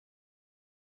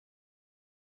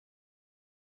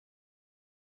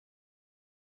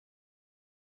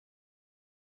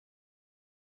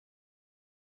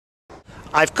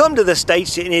I've come to the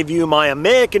States to interview my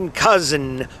American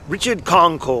cousin, Richard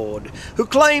Concord, who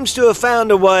claims to have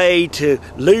found a way to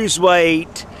lose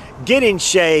weight, get in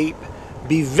shape,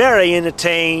 be very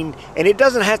entertained, and it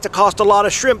doesn't have to cost a lot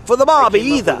of shrimp for the barbie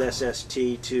either. I came up with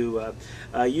SST to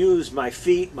use my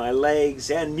feet, my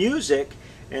legs, and music,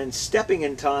 and stepping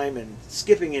in time and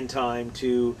skipping in time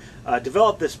to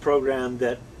develop this program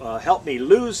that helped me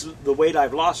lose the weight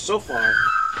I've lost so far.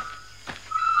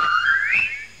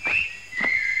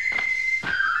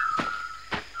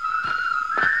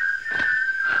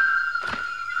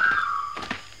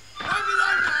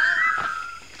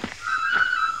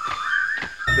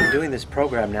 I've been doing this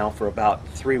program now for about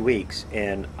 3 weeks,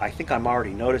 and I think I'm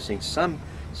already noticing some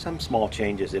small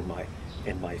changes in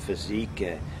my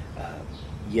physique.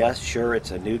 Yes, sure,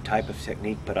 it's a new type of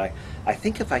technique, but I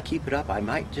think if I keep it up, I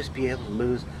might just be able to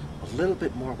lose a little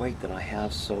bit more weight than I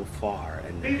have so far.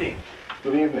 And Good evening.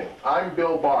 Good evening. I'm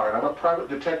Bill Barr, and I'm a private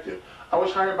detective. I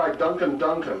was hired by Duncan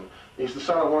Duncan. He's the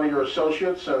son of one of your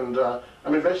associates, and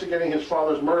I'm investigating his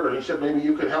father's murder. He said maybe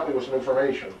you could help me with some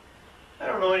information. I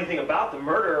don't know anything about the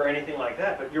murder or anything like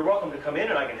that, but you're welcome to come in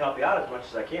and I can help you out as much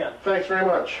as I can. Thanks very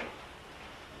much.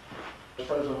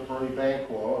 President of Bernie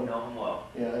Banquo. Know him well.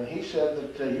 Yeah, and he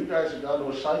said that you guys had gone to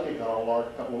a psychic on a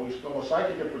large couple of weeks ago. A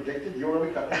psychic had predicted you were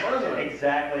going to become president.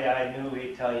 Exactly, I knew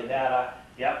he'd tell you that.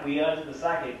 Yep, we went to the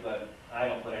psychic, but I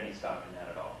don't put any stock in that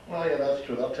at all. Well, yeah, that's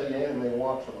true. They'll tell you anything they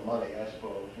want for the money, I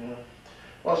suppose. Yeah.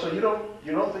 Well, so you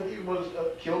don't think he was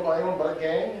killed by anyone but a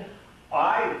gang?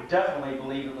 I definitely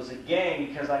believe it was a gang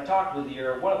because I talked with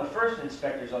one of the first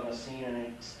inspectors on the scene, an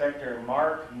Inspector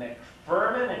Mark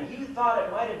McPherman, and he thought it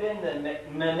might have been the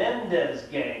Menendez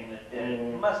gang that did it.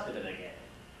 It must have been a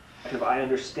gang. I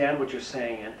understand what you're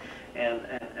saying, and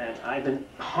I've been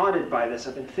haunted by this.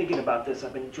 I've been thinking about this.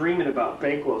 I've been dreaming about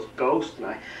Banquo's ghost, and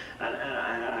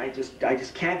I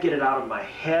just can't get it out of my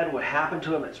head. What happened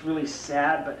to him? It's really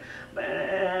sad,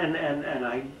 and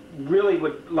I really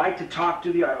would like to talk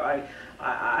to you.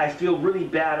 I feel really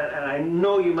bad, and I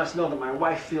know you must know that my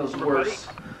wife feels worse.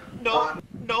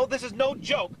 No, this is no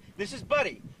joke. This is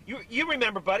Buddy. You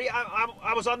remember, Buddy?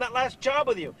 I was on that last job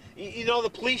with you. You know the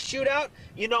police shootout?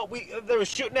 You know they were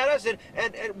shooting at us, and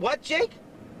what, Jake?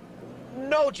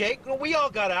 No, Jake. We all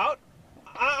got out.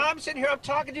 I'm sitting here. I'm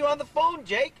talking to you on the phone,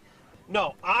 Jake.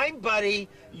 No, I'm Buddy.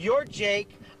 You're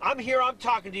Jake. I'm here. I'm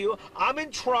talking to you. I'm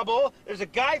in trouble. There's a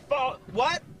guy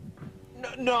What?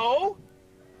 No.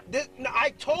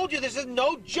 I told you this is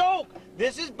no joke.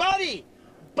 This is Buddy.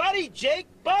 Buddy, Jake,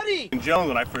 Buddy. In Jones,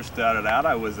 when I first started out,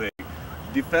 I was a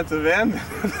defensive end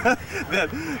that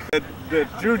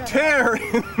drew terror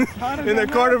in the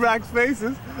quarterback's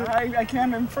faces. I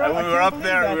can't impress. We were up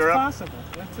there.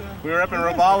 We were up in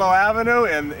Roballo Avenue,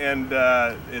 and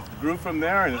it grew from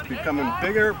there, and it's becoming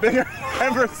bigger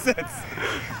ever since.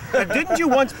 Didn't you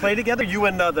once play together, you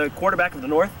and the quarterback of the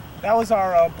North? That was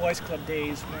our boys club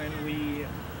days when we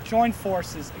joined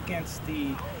forces against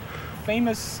the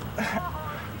famous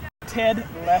Ted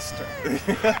Lester.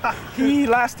 He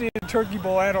lasted in Turkey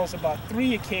Boatos about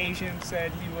 3 occasions,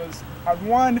 and he was on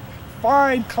one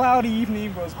fine cloudy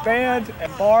evening was banned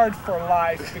and barred for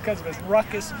life because of his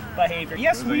ruckus behavior.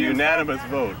 Yes, it was a unanimous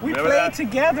vote. We played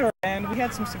together, and we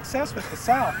had some success with the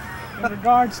South in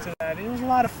regards to that. It was a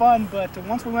lot of fun, but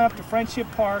once we went up to Friendship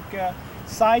Park,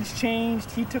 sides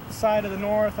changed. He took the side of the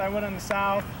North, I went on the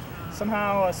South.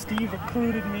 Somehow Steve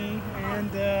recruited me,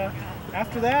 and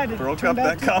after that it broke turned up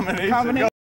out that combination.